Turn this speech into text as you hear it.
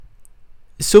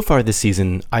So far this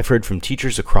season, I've heard from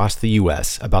teachers across the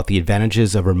U.S. about the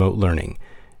advantages of remote learning,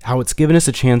 how it's given us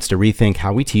a chance to rethink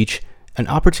how we teach, and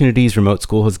opportunities remote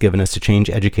school has given us to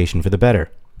change education for the better.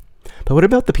 But what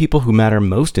about the people who matter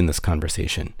most in this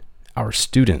conversation? Our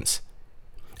students.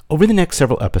 Over the next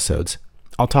several episodes,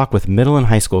 I'll talk with middle and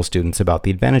high school students about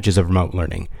the advantages of remote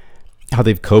learning, how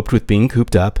they've coped with being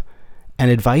cooped up,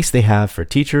 and advice they have for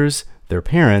teachers, their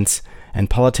parents, and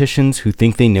politicians who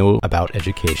think they know about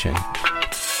education.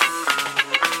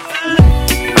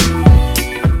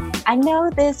 I know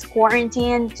this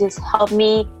quarantine just helped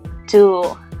me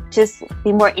to just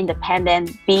be more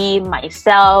independent, be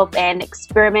myself, and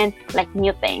experiment like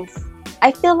new things.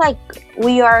 I feel like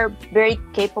we are very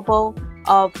capable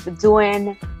of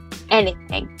doing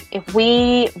anything. If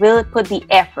we really put the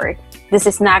effort, this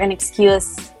is not an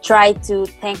excuse. Try to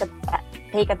take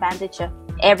advantage of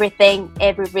everything,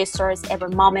 every resource,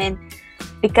 every moment,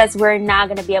 because we're not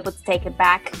going to be able to take it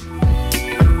back.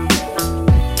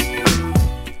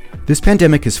 This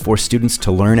pandemic has forced students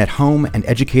to learn at home, and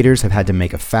educators have had to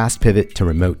make a fast pivot to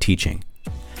remote teaching.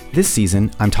 This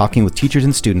season, I'm talking with teachers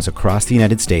and students across the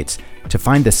United States to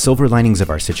find the silver linings of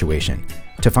our situation,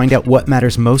 to find out what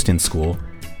matters most in school,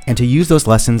 and to use those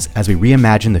lessons as we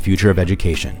reimagine the future of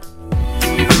education.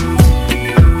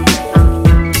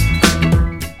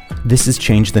 This is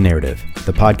Change the Narrative,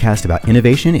 the podcast about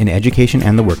innovation in education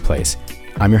and the workplace.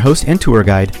 I'm your host and tour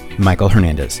guide, Michael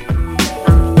Hernandez.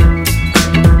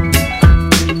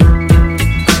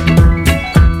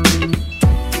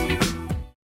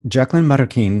 Jacqueline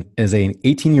Marroquin is an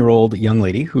 18-year-old young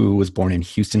lady who was born in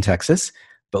Houston, Texas,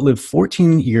 but lived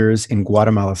 14 years in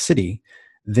Guatemala City.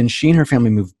 Then she and her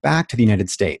family moved back to the United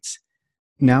States.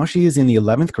 Now she is in the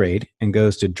 11th grade and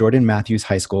goes to Jordan Matthews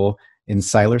High School in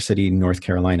Siler City, North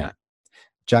Carolina.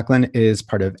 Jacqueline is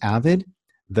part of AVID,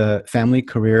 the Family,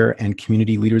 Career, and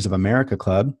Community Leaders of America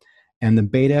Club, and the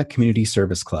Beta Community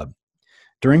Service Club.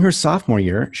 During her sophomore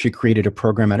year, she created a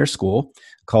program at her school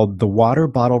called the Water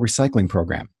Bottle Recycling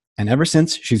Program. And ever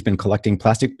since, she's been collecting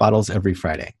plastic bottles every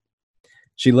Friday.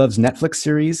 She loves Netflix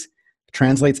series,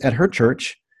 translates at her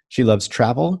church, she loves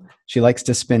travel, she likes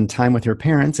to spend time with her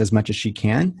parents as much as she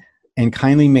can, and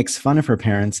kindly makes fun of her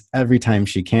parents every time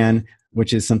she can,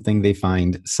 which is something they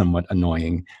find somewhat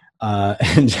annoying.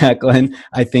 And Jacqueline,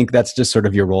 I think that's just sort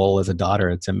of your role as a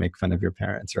daughter, to make fun of your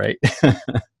parents, right?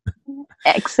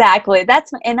 Exactly.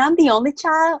 And I'm the only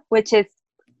child, which is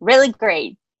really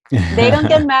great. They don't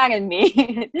get mad at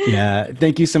me. Yeah.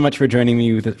 Thank you so much for joining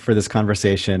me for this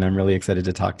conversation. I'm really excited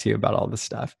to talk to you about all this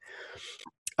stuff.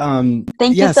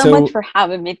 Thank you so much for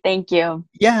having me. Thank you.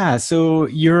 Yeah. So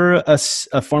you're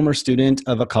a former student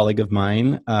of a colleague of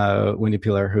mine, Wendy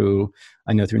Pilar, who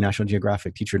I know through National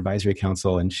Geographic Teacher Advisory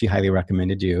Council, and she highly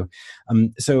recommended you.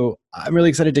 So I'm really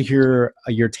excited to hear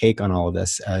your take on all of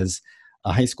this as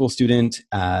a high school student,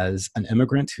 as an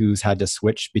immigrant who's had to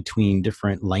switch between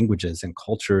different languages and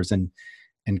cultures and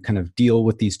kind of deal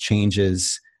with these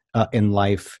changes in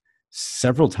life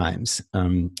several times.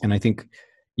 And I think,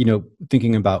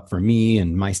 thinking about for me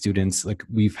and my students, like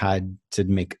we've had to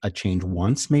make a change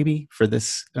once maybe for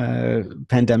this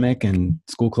pandemic and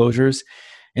school closures.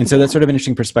 And so that's sort of an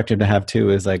interesting perspective to have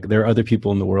too, is like there are other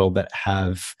people in the world that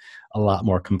have a lot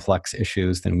more complex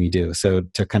issues than we do. So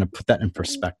to kind of put that in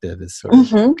perspective is sort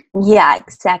of... Yeah,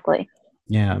 exactly.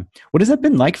 Yeah. What has that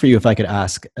been like for you, if I could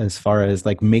ask, as far as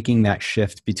like making that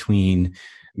shift between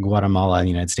Guatemala and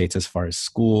the United States as far as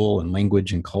school and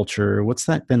language and culture? What's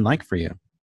that been like for you?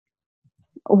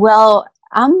 Well,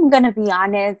 I'm going to be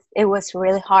honest, it was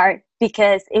really hard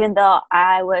because even though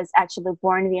I was actually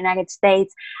born in the United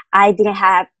States, I didn't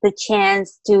have the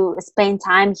chance to spend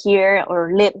time here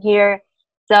or live here.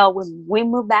 So when we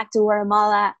moved back to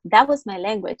Guatemala, that was my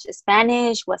language.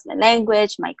 Spanish was my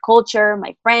language, my culture,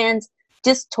 my friends,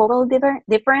 just totally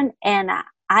different. And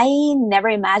I never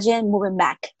imagined moving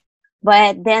back.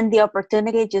 But then the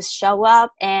opportunity just showed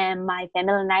up and my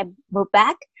family and I moved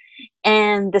back.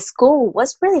 And the school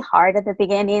was really hard at the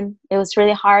beginning. It was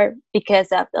really hard because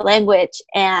of the language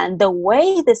and the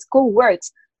way the school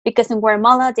works. Because in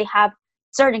Guatemala, they have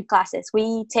certain classes.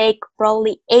 We take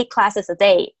probably 8 classes a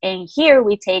day. And here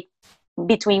we take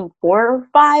between 4 or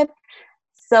 5.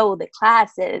 So the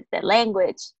classes, the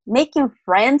language, making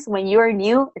friends when you're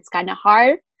new, it's kind of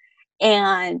hard.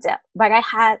 But I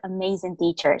had amazing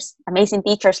teachers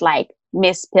like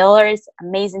Miss Pillars,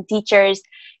 amazing teachers,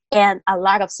 and a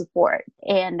lot of support.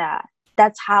 And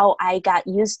that's how I got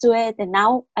used to it. And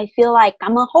now I feel like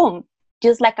I'm at home,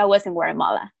 just like I was in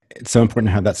Guatemala. It's so important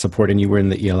to have that support. And you were in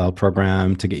the ELL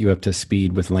program to get you up to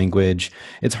speed with language.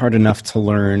 It's hard enough to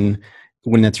learn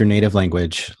when that's your native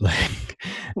language, like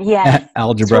Yes, it's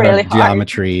algebra, really hard.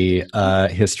 geometry,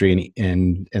 history,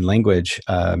 and language.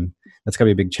 That's got to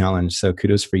be a big challenge. So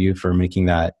kudos for you for making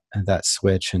that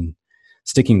switch and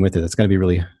sticking with it. That's got to be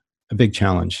really a big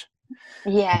challenge.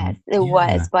 Yes, it Yeah,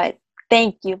 was, but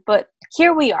thank you. But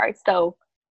here we are. So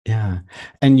yeah.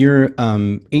 And you're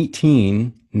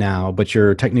 18 now, but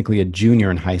you're technically a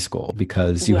junior in high school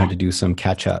because you had yeah. to do some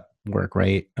catch up work,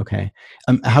 right? Okay.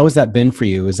 How has that been for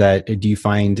you? Do you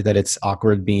find that it's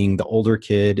awkward being the older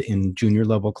kid in junior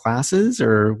level classes,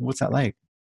 or what's that like?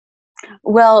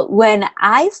 Well, when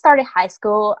I started high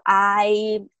school,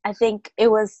 I think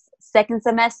it was second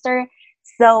semester.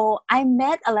 So I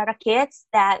met a lot of kids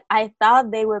that I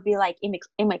thought they would be like in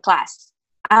my class.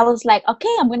 I was like,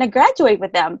 okay, I'm gonna graduate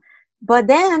with them. But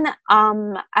then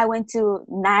I went to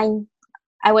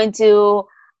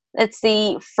let's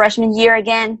see, freshman year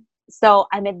again. So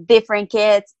I met different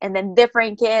kids and then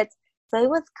different kids. So it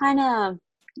was kind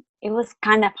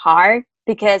of hard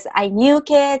because I knew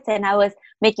kids and I was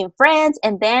making friends,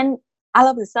 and then all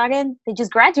of a sudden they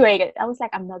just graduated. I was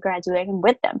like, I'm not graduating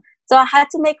with them. So I had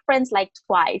to make friends like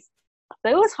twice.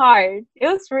 So it was hard. It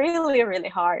was really, really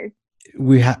hard.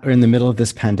 Are in the middle of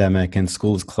this pandemic and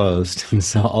school is closed, and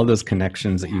so all those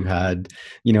connections that you had,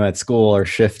 at school are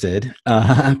shifted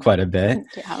quite a bit.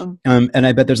 Yeah. And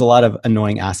I bet there's a lot of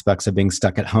annoying aspects of being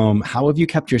stuck at home. How have you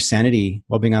kept your sanity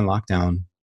while being on lockdown?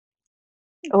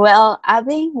 Well, I've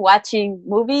been watching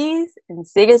movies and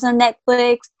series on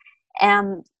Netflix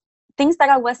and things that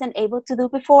I wasn't able to do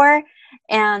before.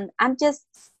 And I'm just,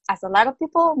 as a lot of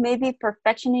people, maybe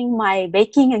perfectioning my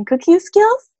baking and cooking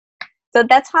skills. So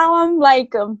that's how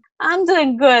I'm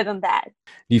doing good on that.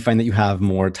 Do you find that you have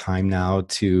more time now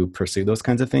to pursue those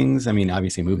kinds of things? I mean,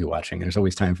 obviously movie watching, there's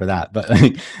always time for that, but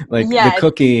like the Yes,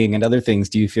 cooking and other things,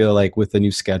 do you feel like with the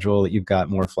new schedule that you've got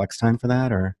more flex time for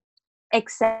that, or?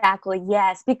 exactly.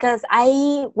 Yes, because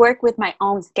I work with my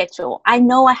own schedule. I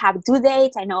know I have due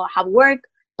dates, I know I have work,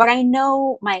 but I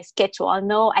know my schedule. I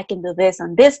know I can do this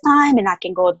on this time and I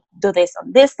can go do this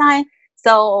on this time.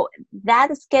 So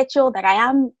that schedule that I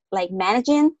am like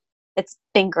managing, it's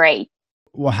been great.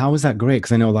 Well, how is that great?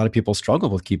 Because I know a lot of people struggle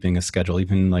with keeping a schedule,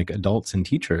 even like adults and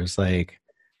teachers. Like,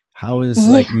 how is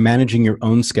like Yeah, managing your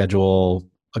own schedule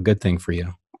a good thing for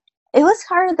you? it was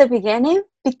hard at the beginning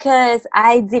because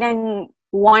I didn't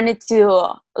wanted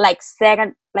to like set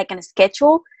like a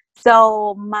schedule.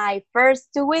 So my first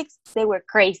 2 weeks they were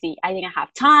crazy. I didn't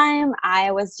have time.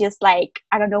 I was just like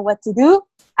I don't know what to do.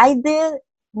 I did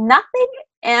nothing,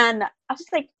 and I was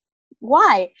like,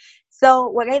 why? So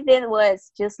what I did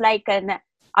was just like an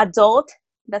adult.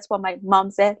 That's what my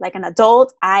mom said. Like an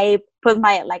adult, I put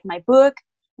my book,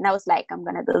 and I was like, I'm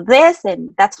gonna do this, and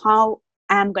that's how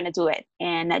I'm gonna do it,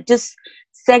 and just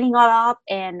setting all up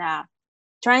and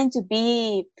trying to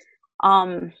be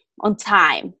on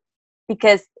time.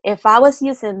 Because if I was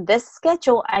using this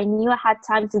schedule, I knew I had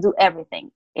time to do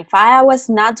everything. If I was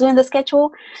not doing the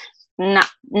schedule,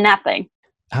 nothing.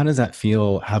 How does that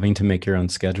feel having to make your own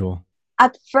schedule?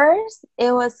 At first,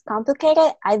 it was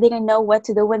complicated. I didn't know what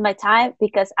to do with my time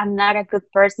because I'm not a good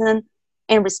person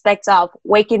in respect of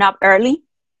waking up early.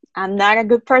 I'm not a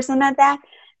good person at that.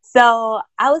 So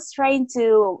I was trying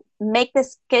to make the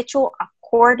schedule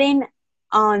according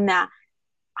on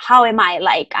how am I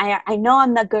like. I know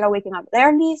I'm not good at waking up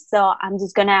early, so I'm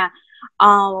just gonna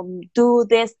do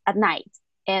this at night.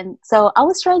 And so I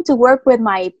was trying to work with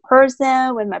my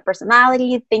person, with my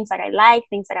personality, things that I like,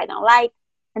 things that I don't like,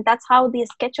 and that's how the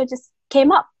schedule just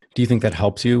came up. Do you think that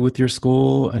helps you with your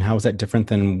school? And how is that different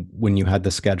than when you had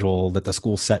the schedule that the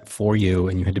school set for you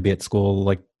and you had to be at school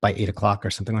like by 8 o'clock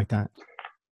or something like that?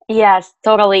 Yes,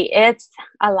 totally. It's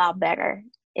a lot better.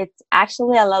 It's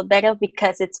actually a lot better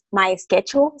because it's my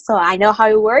schedule, so I know how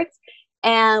it works.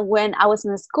 And when I was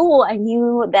in school, I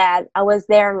knew that I was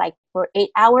there like for 8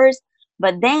 hours,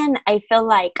 but then I felt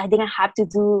like I didn't have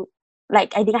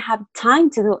time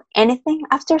to do anything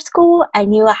after school. I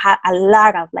knew I had a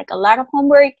lot of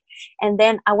homework, and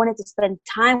then I wanted to spend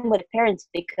time with parents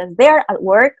because they're at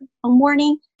work on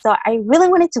morning. So I really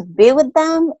wanted to be with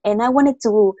them, and I wanted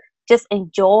to just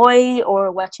enjoy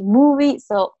or watch a movie.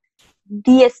 So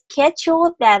the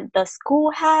schedule that the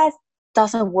school has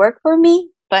doesn't work for me,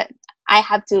 but I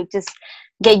have to just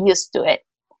get used to it.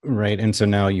 Right. And so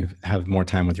now you have more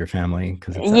time with your family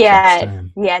because it's that flex Yes,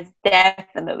 time. yes,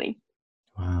 definitely.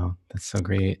 Wow, that's so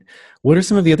great. What are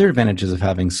some of the other advantages of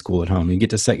having school at home? You get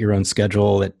to set your own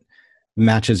schedule that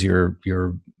matches your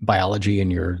biology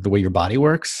and your the way your body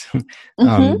works.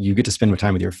 Hmm. You get to spend more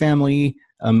time with your family.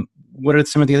 What are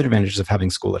some of the other advantages of having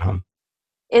school at home?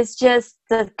 It's just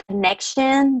the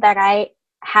connection that I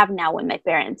have now with my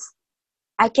parents.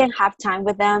 I can have time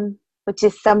with them, which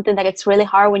is something that it's really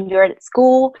hard when you're at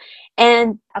school.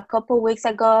 And a couple of weeks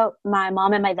ago, my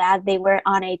mom and my dad, they were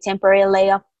on a temporary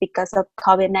layoff because of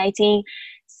COVID-19.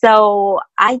 So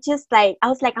I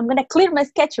was like, I'm going to clear my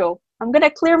schedule. I'm going to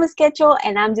clear my schedule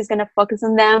and I'm just going to focus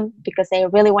on them because I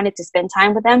really wanted to spend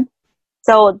time with them.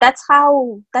 So that's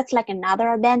like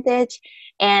another advantage.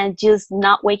 And just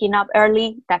not waking up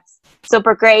early, that's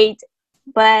super great.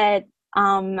 But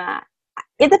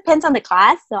it depends on the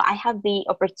class. So I have the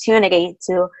opportunity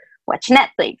to watch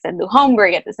Netflix and do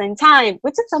homework at the same time,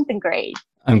 which is something great.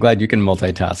 I'm glad you can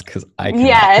multitask because I cannot.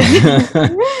 Yes.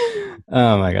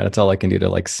 Oh my God, it's all I can do to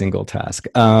like single task.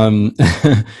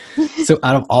 So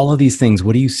out of all of these things,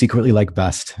 what do you secretly like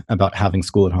best about having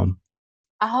school at home?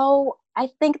 Oh, I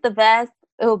think the best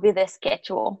it will be the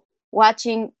schedule.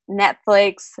 Watching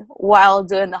Netflix while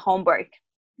doing the homework.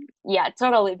 Yeah,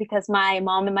 totally. Because my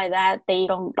mom and my dad, they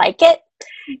don't like it.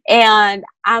 And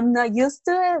I'm not used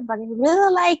to it, but I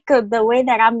really like the way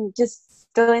that I'm just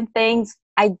doing things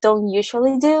I don't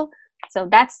usually do. So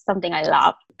that's something I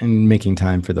love. And making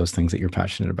time for those things that you're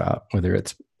passionate about, whether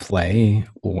it's play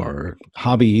or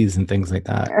hobbies and things like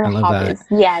that. Or I love hobbies.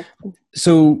 that. Yes.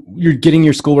 So you're getting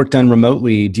your schoolwork done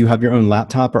remotely. Do you have your own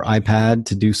laptop or iPad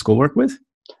to do schoolwork with?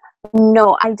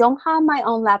 No, I don't have my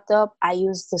own laptop. I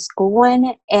use the school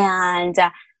one, and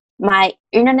my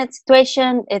internet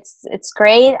situation it's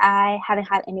great. I haven't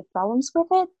had any problems with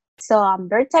it, so I'm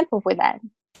very thankful with that.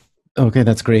 Okay,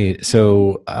 that's great.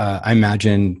 So I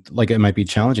imagine like it might be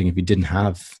challenging if you didn't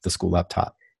have the school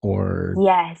laptop or.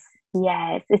 Yes,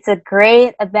 yes, it's a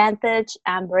great advantage.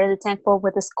 I'm really thankful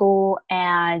with the school,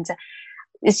 and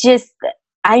it's just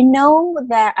I know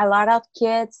that a lot of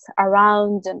kids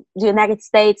around the United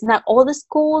States, not all the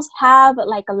schools have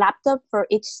like a laptop for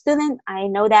each student. I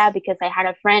know that because I had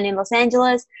a friend in Los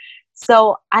Angeles.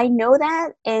 So I know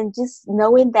that, and just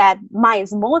knowing that my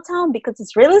small town, because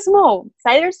it's really small,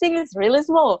 Cider City is really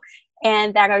small,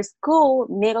 and that our school,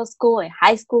 middle school and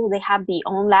high school, they have their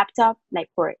own laptop like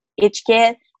for each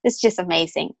kid. It's just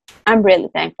amazing. I'm really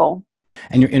thankful.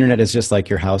 And your internet is just like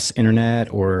your house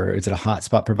internet, or is it a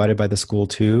hotspot provided by the school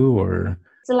too, or?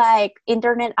 It's like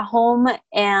internet at home,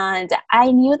 and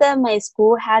I knew that my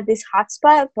school had this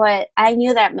hotspot, but I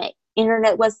knew that my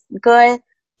internet was good,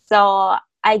 so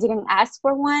I didn't ask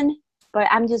for one, but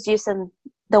I'm just using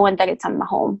the one that it's on my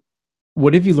home.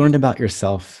 What have you learned about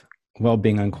yourself while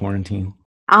being on quarantine?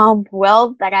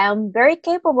 Well, that I'm very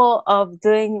capable of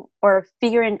doing or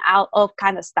figuring out all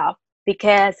kind of stuff,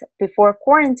 because before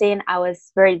quarantine, I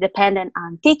was very dependent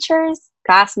on teachers,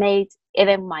 classmates,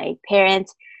 even my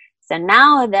parents. So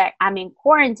now that I'm in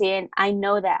quarantine, I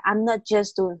know that I'm not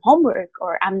just doing homework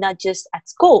or I'm not just at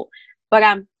school, but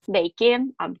I'm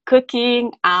baking, I'm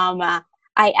cooking,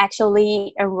 I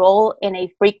actually enroll in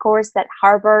a free course that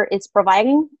Harvard is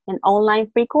providing, an online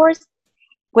free course,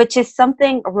 which is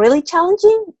something really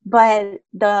challenging. But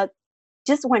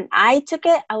just when I took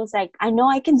it, I was like, I know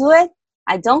I can do it.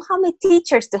 I don't have my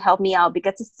teachers to help me out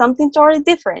because it's something totally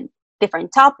different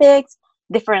topics,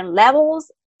 different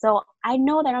levels. So I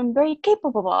know that I'm very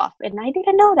capable of, and I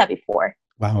didn't know that before.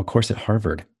 Wow, a course at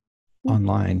Harvard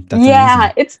online. That's yeah,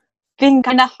 amazing. it's been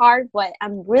kind of hard, but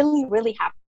I'm really, really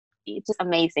happy. It's just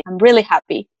amazing. I'm really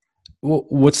happy. Well,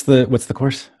 what's the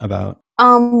course about?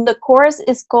 The course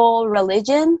is called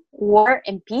Religion, War,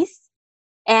 and Peace,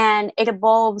 and it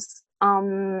involves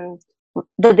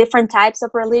the different types of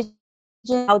religion,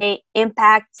 how they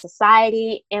impact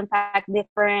society, impact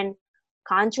different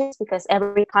countries, because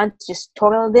every country is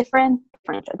totally different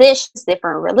traditions,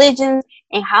 different religions,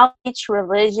 and how each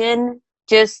religion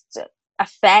just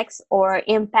affects or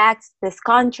impacts this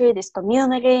country, this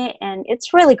community, and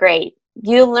it's really great.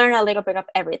 You learn a little bit of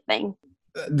everything.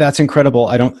 That's incredible.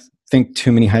 I don't think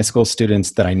too many high school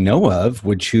students that I know of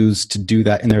would choose to do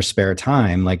that in their spare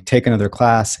time, like take another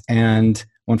class and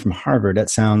one from Harvard. That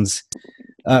sounds,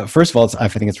 first of all, I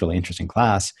think it's a really interesting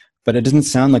class, but it doesn't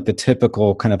sound like the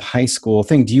typical kind of high school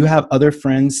thing. Do you have other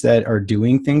friends that are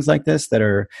doing things like this, that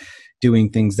are doing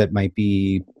things that might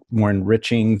be more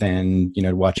enriching than,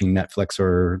 watching Netflix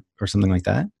or something like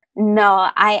that? No,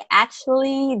 I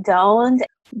actually don't.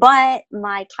 But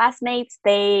my classmates,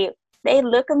 they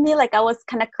look at me like I was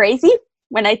kind of crazy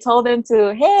when I told them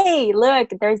to, hey, look,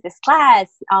 there's this class.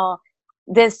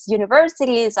 This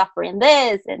university is offering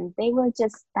this. And they were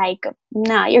just like,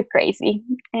 no, you're crazy.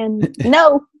 And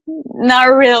no, not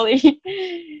really.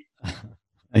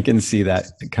 I can see that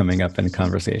coming up in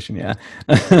conversation. Yeah.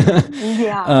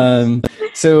 Yeah.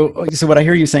 So what I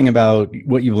hear you saying about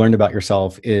what you've learned about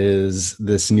yourself is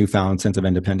this newfound sense of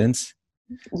independence.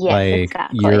 Yes, Like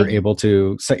you're exactly. able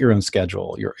to set your own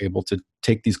schedule. You're able to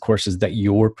take these courses that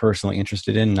you're personally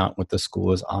interested in, not what the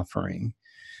school is offering.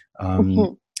 Um,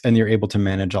 Mhm. and you're able to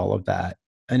manage all of that.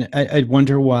 And I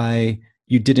wonder why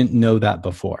you didn't know that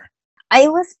before. I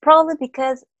was probably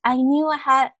because I knew I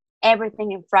had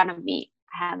everything in front of me.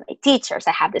 I have my teachers,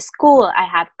 I have the school, I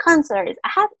have concerts, I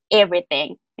have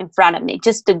everything in front of me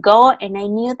just to go. And I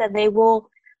knew that they will,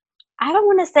 I don't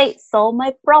want to say solve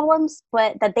my problems,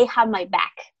 but that they have my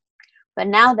back. But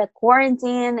now the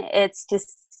quarantine, it's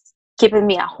just keeping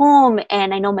me at home.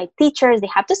 And I know my teachers, they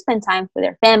have to spend time with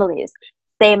their families,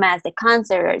 same as the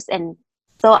counselors. And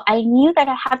so I knew that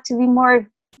I have to be more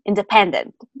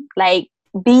independent, like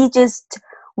be just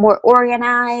more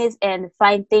organized and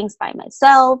find things by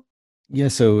myself. Yeah,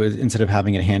 so instead of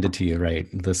having it handed to you, right?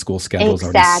 The school schedule is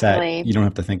already set. Exactly. You don't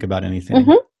have to think about anything.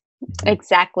 Hmm. Mhm.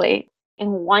 Exactly.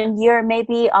 In 1 year,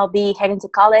 maybe I'll be heading to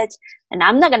college, and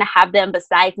I'm not gonna have them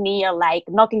beside me or like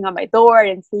knocking on my door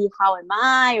and see how am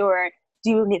I or do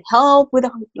you need help with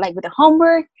with the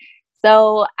homework.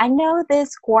 So I know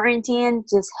this quarantine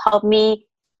just helped me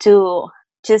to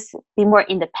just be more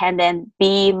independent,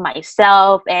 be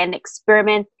myself, and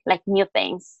experiment like new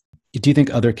things. Do you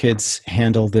think other kids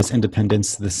handle this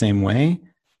independence the same way?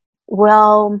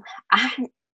 Well, I,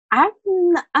 I'm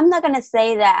I'm not gonna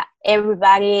say that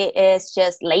everybody is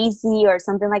just lazy or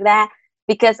something like that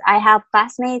because I have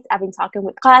classmates. I've been talking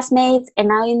with classmates,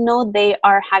 and I know they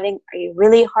are having a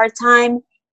really hard time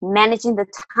managing the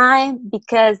time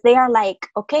because they are like,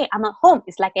 okay, I'm at home.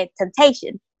 It's like a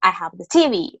temptation. I have the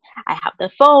TV, I have the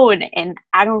phone, and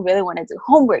I don't really want to do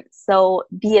homework. So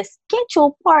the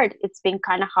schedule part, it's been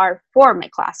kind of hard for my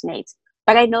classmates.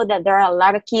 But I know that there are a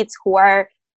lot of kids who are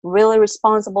really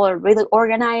responsible and really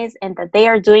organized and that they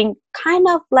are doing kind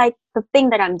of like the thing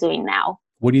that I'm doing now.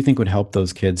 What do you think would help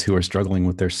those kids who are struggling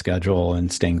with their schedule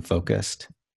and staying focused?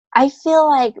 I feel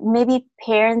like maybe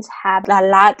parents have a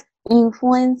lot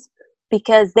influence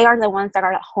because they are the ones that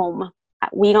are at home.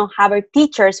 We don't have our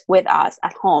teachers with us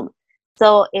at home.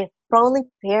 So if probably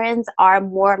parents are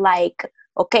more like,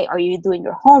 okay, are you doing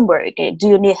your homework? Do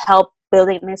you need help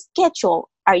building a schedule?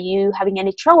 Are you having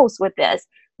any troubles with this?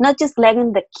 Not just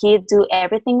letting the kid do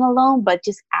everything alone, but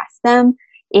just ask them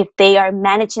if they are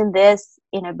managing this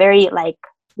in a very like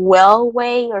well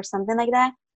way or something like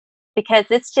that because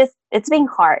it's been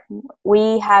hard.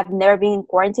 We have never been in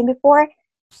quarantine before,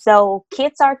 so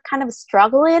kids are kind of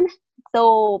struggling.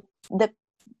 So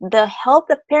the help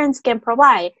that parents can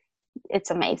provide,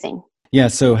 it's amazing. Yeah,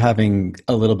 so having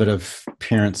a little bit of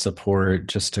parent support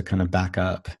just to kind of back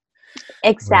up. Right.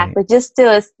 Exactly, just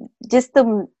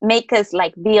to make us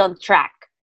like be on track,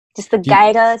 just to Do you,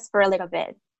 guide us for a little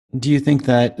bit. do you think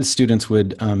that the students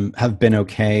would have been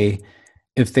okay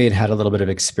if they'd had a little bit of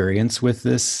experience with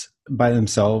this by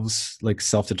themselves, like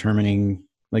self-determining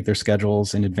like their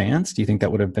schedules in advance? Do you think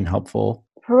that would have been helpful?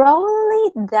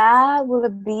 Probably that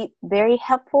would be very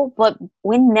helpful, but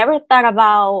we never thought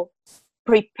about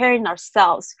preparing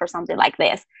ourselves for something like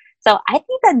this. So I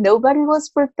think that nobody was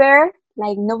prepared.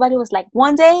 Like nobody was like,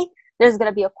 one day there's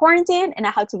gonna be a quarantine and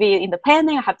I have to be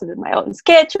independent. I have to do my own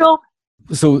schedule.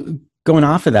 So going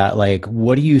off of that, like,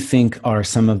 what do you think are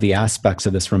some of the aspects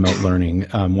of this remote learning?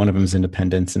 One of them is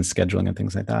independence and scheduling and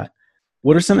things like that.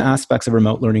 What are some aspects of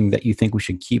remote learning that you think we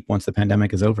should keep once the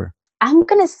pandemic is over? I'm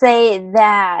gonna say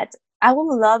that I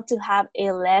would love to have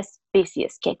a less busy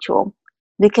schedule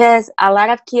because a lot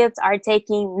of kids are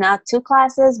taking not two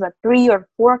classes but three or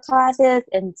four classes,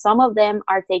 and some of them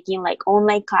are taking like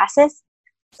online classes.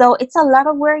 So it's a lot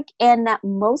of work, and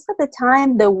most of the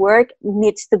time, the work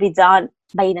needs to be done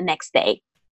by the next day.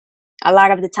 A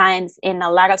lot of the times, in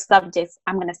a lot of subjects,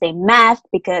 I'm going to say math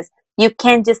because you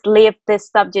can't just leave this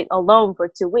subject alone for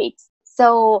 2 weeks.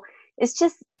 So it's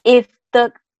just if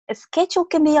the schedule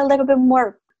can be a little bit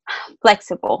more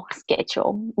flexible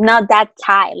schedule, not that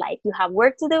tight, like you have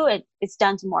work to do and it's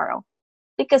done tomorrow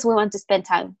because we want to spend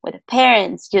time with the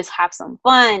parents, just have some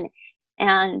fun.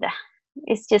 And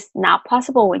it's just not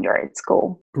possible when you're at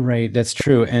school. Right, that's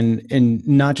true. And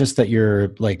not just that you're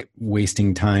like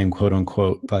wasting time, quote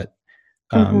unquote, but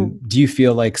Hmm. do you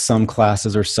feel like some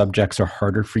classes or subjects are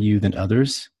harder for you than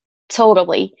others?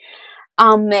 Totally.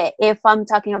 If I'm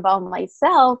talking about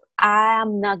myself,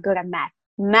 I'm not good at math.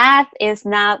 Math is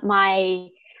not my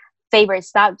favorite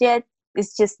subject.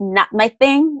 It's just not my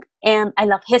thing. And I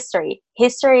love history.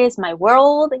 History is my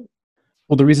world.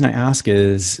 Well, the reason I ask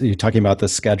is you're talking about the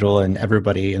schedule, and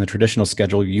everybody in the traditional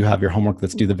schedule, you have your homework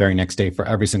that's due the very next day for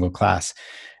every single class.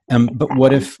 But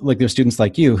what Exactly. if like there's students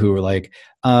like you who are like,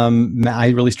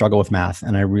 I really struggle with math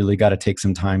and I really got to take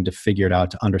some time to figure it out,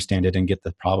 to understand it and get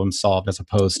the problem solved, as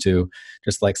opposed to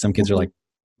just like some kids are Hmm. like,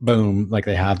 boom, like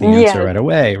they have the answer Yes. right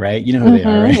away, right? You know who they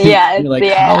are, right? Yes. You're like,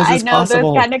 Yeah. how is I this know those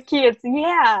possible? kind of kids.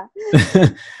 Yeah.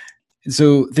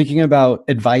 So thinking about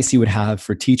advice you would have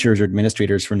for teachers or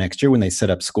administrators for next year when they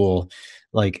set up school,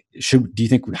 like do you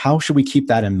think how should we keep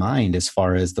that in mind as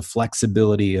far as the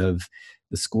flexibility of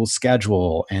the school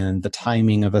schedule and the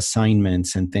timing of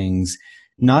assignments and things,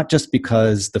 not just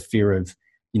because the fear of,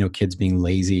 kids being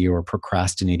lazy or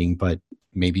procrastinating, but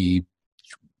maybe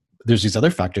there's these other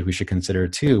factors we should consider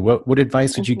too. What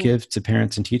advice would you Mhm. give to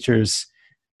parents and teachers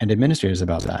and administrators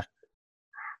about that?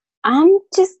 I'm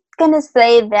just gonna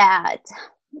say that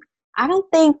I don't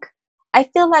think I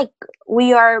feel like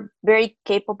we are very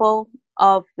capable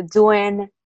of doing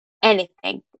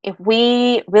anything if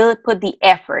we really put the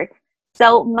effort.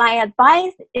 So my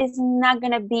advice is not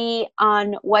going to be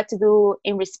on what to do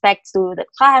in respect to the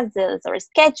classes or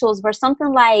schedules, but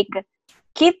something like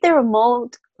keep the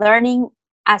remote learning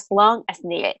as long as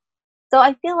needed. So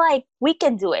I feel like we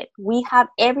can do it. We have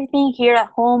everything here at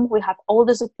home. We have all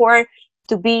the support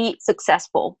to be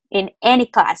successful in any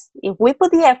class. If we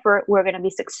put the effort, we're going to be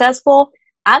successful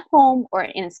at home or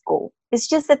in school. It's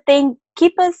just a thing,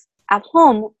 keep us at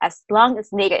home as long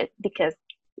as needed, because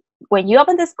when you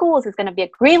open the schools, it's going to be a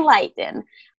green light and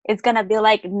it's going to be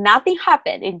like nothing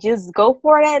happened and just go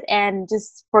for it and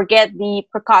just forget the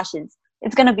precautions.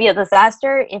 It's going to be a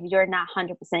disaster if you're not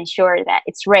 100% sure that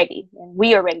it's ready and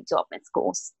we are ready to open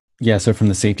schools. Yeah, so from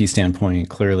the safety standpoint,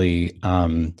 clearly, but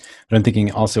I'm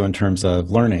thinking also in terms of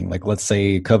learning. Like, let's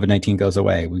say COVID-19 goes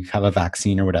away, we have a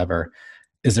vaccine or whatever.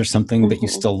 Is there something that you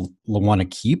Mhm. still want to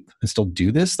keep and still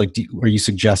do this? Like, are you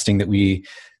suggesting that we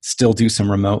still do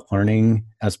some remote learning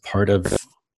as part of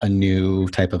a new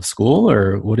type of school,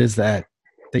 or what is that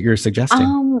you're suggesting?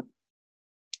 Um,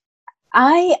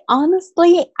 I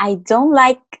honestly, I don't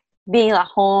like being at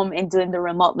home and doing the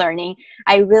remote learning.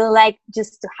 I really like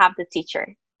just to have the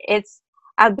teacher. It's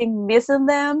I've been missing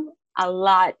them a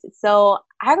lot. So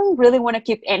I don't really want to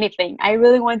keep anything. I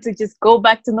really want to just go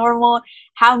back to normal,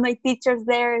 have my teachers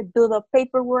there, do the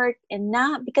paperwork, and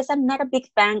not because I'm not a big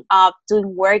fan of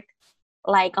doing work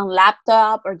like on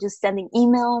laptop or just sending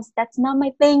emails. That's not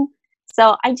my thing.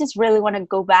 So I just really want to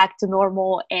go back to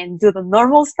normal and do the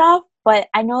normal stuff. But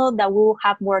I know that we'll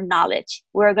have more knowledge.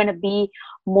 We're gonna be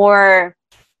more.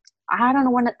 I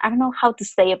don't know how to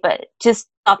say it, but just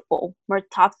thoughtful, more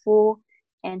thoughtful,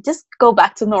 and just go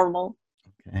back to normal.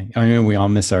 Okay. I know we all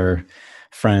miss our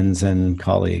friends and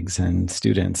colleagues and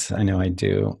students. I know I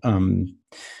do.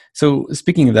 So,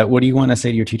 speaking of that, what do you want to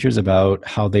say to your teachers about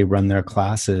how they run their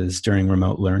classes during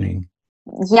remote learning?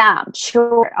 Yeah,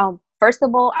 sure. First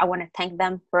of all, I want to thank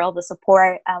them for all the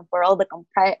support, for all the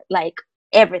like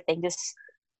everything, just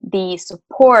the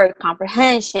support,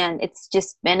 comprehension. It's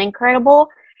just been incredible,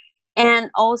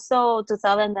 and also to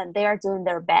tell them that they are doing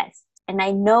their best. And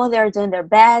I know they're doing their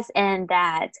best, and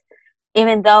that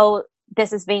even though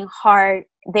this is being hard,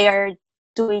 they are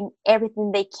doing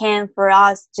everything they can for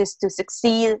us just to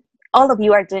succeed. All of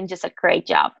you are doing just a great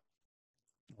job.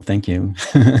 Thank you.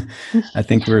 I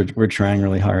think we're trying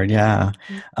really hard. Yeah,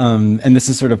 and this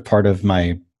is sort of part of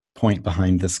my point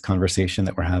behind this conversation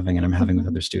that we're having, and I'm having with Mhm.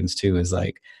 other students too. Is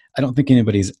like I don't think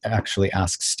anybody's actually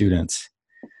asked students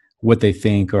what they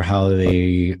think or how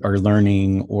they are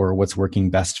learning or what's working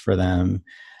best for them.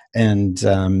 And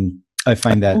I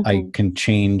find that I Mhm. can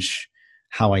change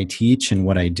how I teach and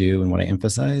what I do and what I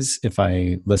emphasize if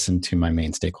I listen to my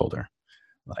main stakeholder.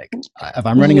 Like if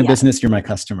I'm running a Yeah. business, you're my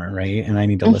customer, right? And I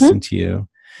need to Mhm. listen to you.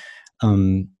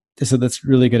 Um, so that's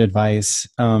really good advice.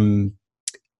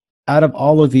 Out of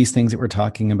all of these things that we're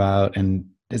talking about, and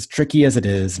as tricky as it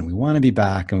is, and we want to be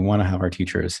back and we want to have our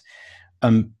teachers,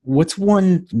 what's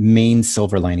one main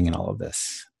silver lining in all of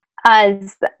this?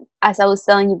 as as I was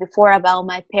telling you before about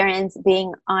my parents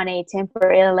being on a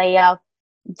temporary layoff,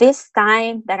 this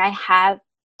time that I have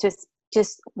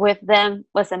just with them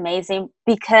was amazing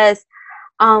because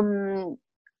um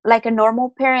like a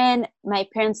normal parent, my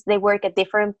parents they work at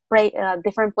different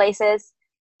places.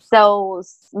 So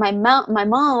my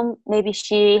mom maybe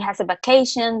she has a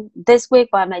vacation this week,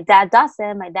 but my dad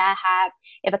doesn't. My dad have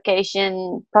a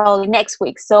vacation probably next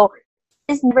week. So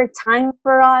there's never time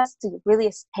for us to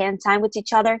really spend time with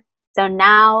each other. So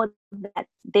now that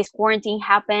this quarantine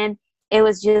happened, it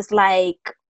was just like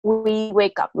we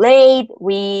wake up late.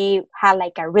 We had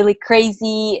like a really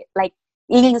crazy like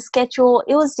eating schedule.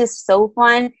 It was just so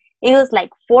fun. It was like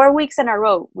 4 weeks in a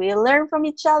row. We learn from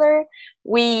each other.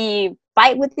 We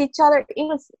fight with each other.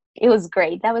 It was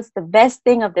great. That was the best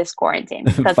thing of this quarantine.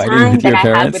 The Fighting time with that your I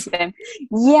had with parents? them.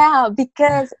 Yeah,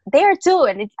 because they are two,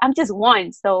 and I'm just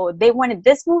one. So they wanted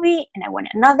this movie, and I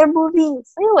wanted another movie.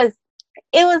 So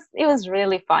it was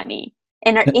really funny.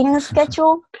 And our eating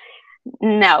schedule,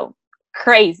 no,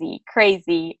 crazy,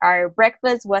 crazy. Our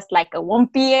breakfast was like at 1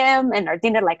 p.m. and our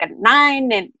dinner like at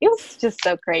 9, and it was just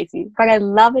so crazy. But I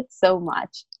love it so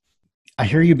much. I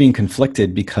hear you being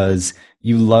conflicted because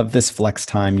you love this flex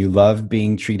time. You love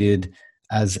being treated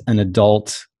as an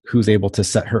adult who's able to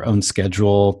set her own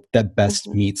schedule that best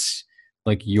Mhm. meets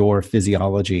like your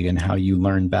physiology and how you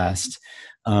learn best.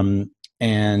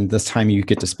 And this time you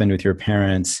get to spend with your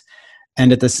parents.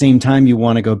 And at the same time, you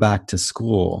want to go back to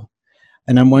school.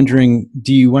 And I'm wondering,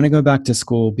 do you want to go back to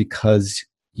school because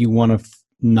you want to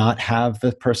not have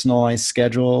the personalized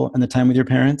schedule and the time with your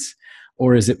parents?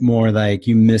 Or is it more like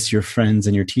you miss your friends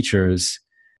and your teachers?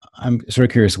 I'm sort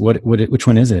of curious, which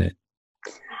one is it?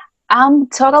 I'm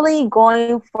totally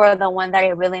going for the one that I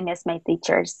really miss my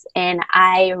teachers, and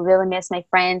I really miss my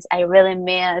friends. I really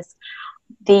miss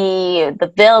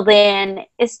the building.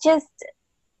 It's just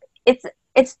it's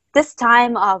it's this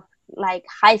time of like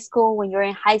high school. When you're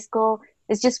in high school,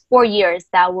 it's just 4 years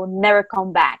that will never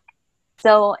come back.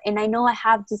 So, and I know I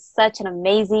have just such an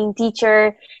amazing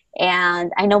teacher,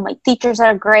 and I know my teachers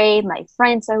are great, my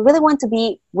friends. I really want to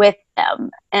be with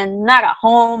them and not at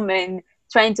home and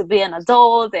trying to be an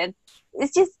adult. And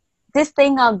it's just this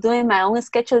thing of doing my own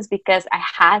schedules because I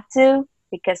had to,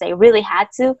 because I really had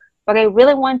to, but I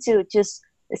really want to just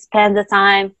spend the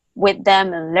time with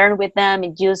them and learn with them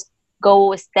and just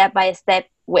go step by step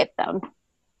with them.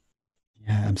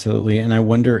 Yeah, absolutely. And I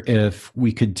wonder if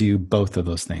we could do both of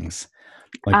those things.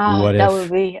 Like, Ah, what that would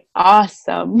if, be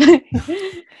awesome.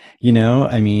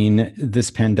 I mean, this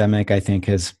pandemic, I think,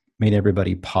 has made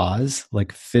everybody pause,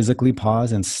 like physically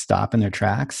pause and stop in their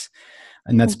tracks.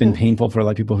 And that's been Mhm. painful for a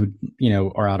lot of people who,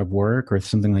 are out of work or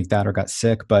something like that or got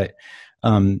sick. But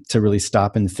to really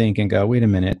stop and think and go, wait a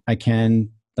minute, I can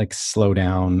like slow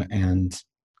down and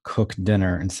cook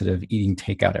dinner instead of eating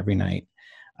takeout every night.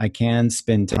 I can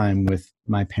spend time with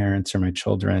my parents or my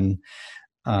children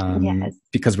Yes.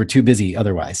 because we're too busy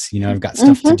otherwise. I've got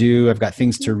stuff to Hmm. do, I've got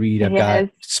things to read, I've got Yes.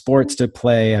 sports to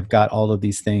play, I've got all of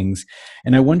these things.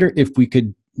 And I wonder if we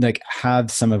could like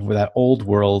have some of that old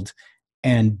world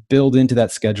and build into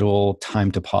that schedule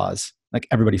time to pause. Like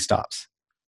everybody stops.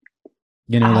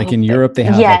 Like in Europe, they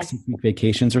have like Yes. 6 week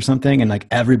vacations or something, and like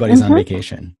everybody's on Hmm.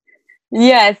 vacation.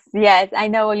 Yes. Yes. I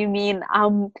know what you mean.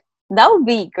 That would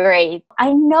be great.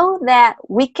 I know that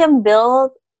we can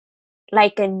build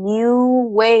like a new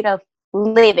way of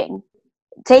living,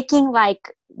 taking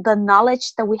like the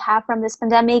knowledge that we have from this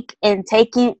pandemic and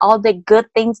taking all the good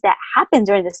things that happened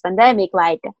during this pandemic,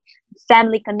 like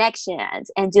family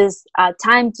connections and just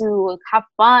time to have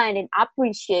fun and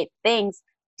appreciate things,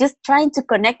 just trying to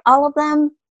connect all of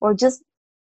them, or just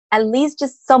at least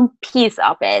just some piece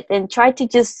of it, and try to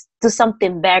just do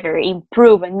something better,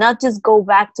 improve, and not just go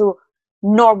back to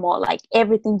normal, like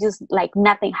everything just like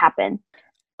nothing happened.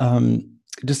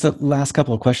 Just the last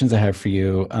couple of questions I have for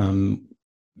you.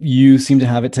 You seem to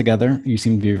have it together. You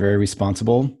seem to be very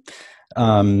responsible,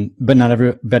 but not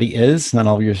everybody is. Not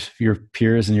all of your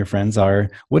peers and your friends are.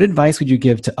 What advice would you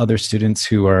give to other students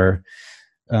who are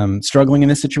struggling in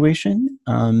this situation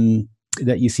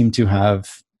that you seem to have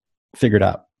figured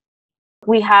out?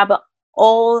 We have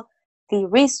all the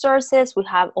resources, we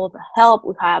have all the help,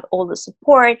 we have all the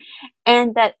support,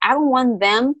 and that I don't want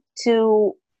them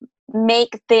to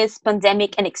make this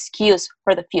pandemic an excuse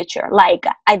for the future. Like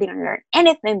I didn't learn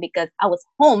anything because I was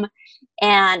home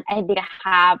and I didn't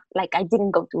have, like, I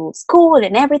didn't go to school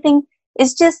and everything.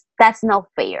 It's just that's not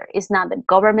fair. It's not the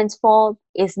government's fault.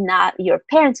 It's not your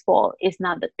parents' fault. It's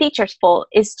not the teacher's fault.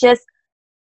 It's just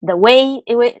the way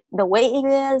it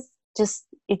is. Just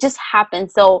it just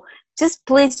happens. So just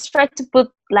please try to put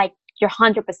like your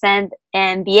 100%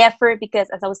 and the effort, because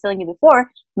as I was telling you before,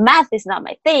 math is not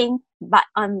my thing, but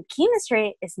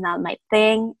chemistry is not my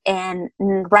thing. And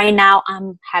right now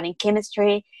I'm having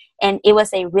chemistry, and it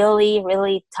was a really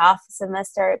really tough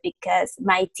semester because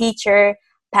my teacher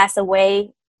passed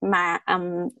away. My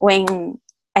when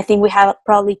I think we have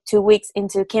probably 2 weeks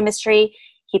into chemistry,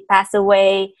 he passed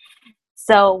away.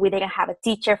 So we didn't have a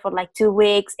teacher for like 2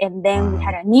 weeks, and then we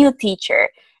had Wow. a new teacher.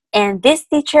 And this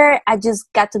teacher, I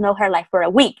just got to know her like for a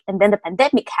week, and then the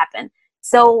pandemic happened.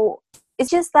 So it's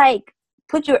just like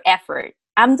put your effort.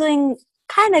 I'm doing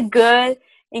kind of good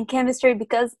in chemistry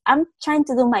because I'm trying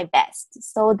to do my best.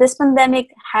 So this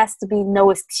pandemic has to be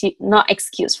no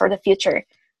excuse for the future.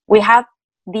 We have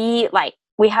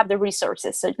we have the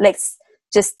resources, so let's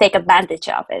just take advantage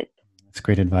of it. That's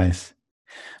great advice.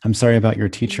 I'm sorry about your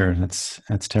teacher.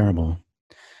 That's terrible.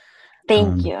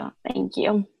 Thank Um, you. Thank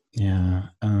you. yeah,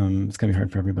 it's gonna be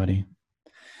hard for everybody.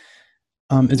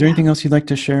 Is there Yeah. anything else you'd like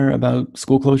to share about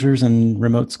school closures and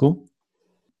remote school?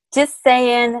 just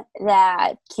saying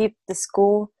that keep the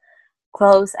school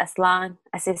closed as long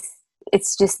as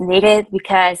it's just needed,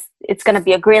 because it's going to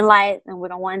be a green light and we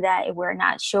don't want that if we're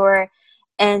not sure.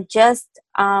 And just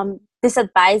this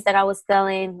advice that I was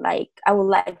telling, like, I would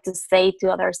like to say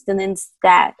to other students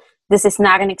that this is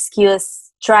not an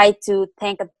excuse. Try to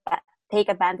take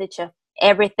advantage of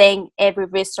everything, every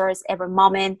resource, every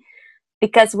moment,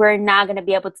 because we're not going to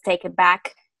be able to take it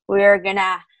back. We're going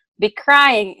to be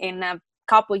crying in a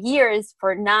couple years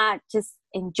for not just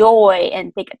enjoy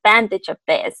and take advantage of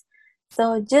this.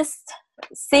 So just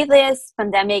see this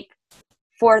pandemic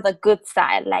for the good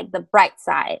side, like the bright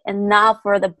side, and not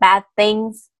for the bad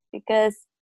things, because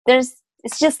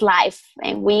it's just life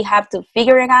and we have to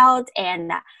figure it out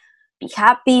and be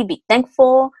happy, be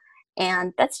thankful.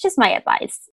 And that's just my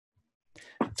advice.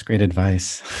 That's great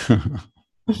advice.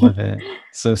 Love it.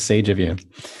 So sage of you.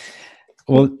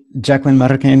 Well, Jacqueline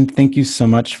Marroquin, thank you so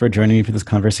much for joining me for this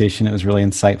conversation. It was really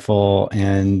insightful,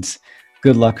 and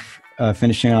good luck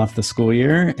finishing off the school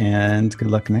year, and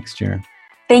good luck next year.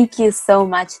 Thank you so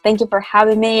much. Thank you for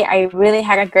having me. I really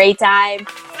had a great time.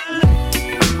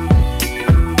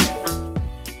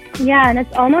 Yeah, and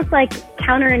it's almost like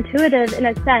counterintuitive in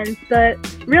a sense, but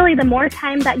really the more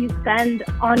time that you spend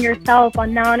on yourself,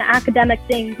 on non-academic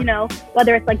things,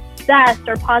 whether it's like zest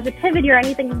or positivity or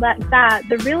anything like that,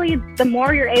 the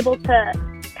more you're able to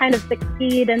kind of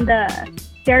succeed in the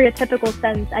stereotypical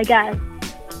sense, I guess.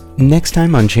 Next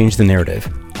time on Change the Narrative,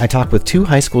 I talk with 2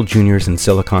 high school juniors in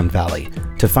Silicon Valley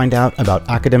to find out about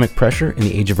academic pressure in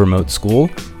the age of remote school,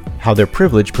 how their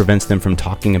privilege prevents them from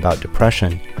talking about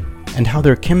depression, and how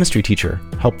their chemistry teacher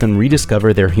helped them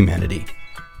rediscover their humanity.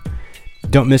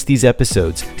 Don't miss these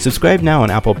episodes. Subscribe now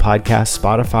on Apple Podcasts,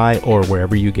 Spotify, or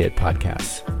wherever you get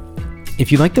podcasts.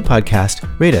 If you like the podcast,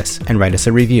 rate us and write us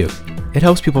a review. It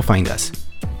helps people find us.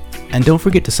 And don't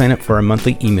forget to sign up for our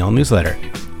monthly email newsletter.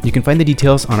 You can find the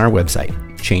details on our website,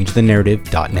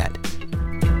 changethenarrative.net.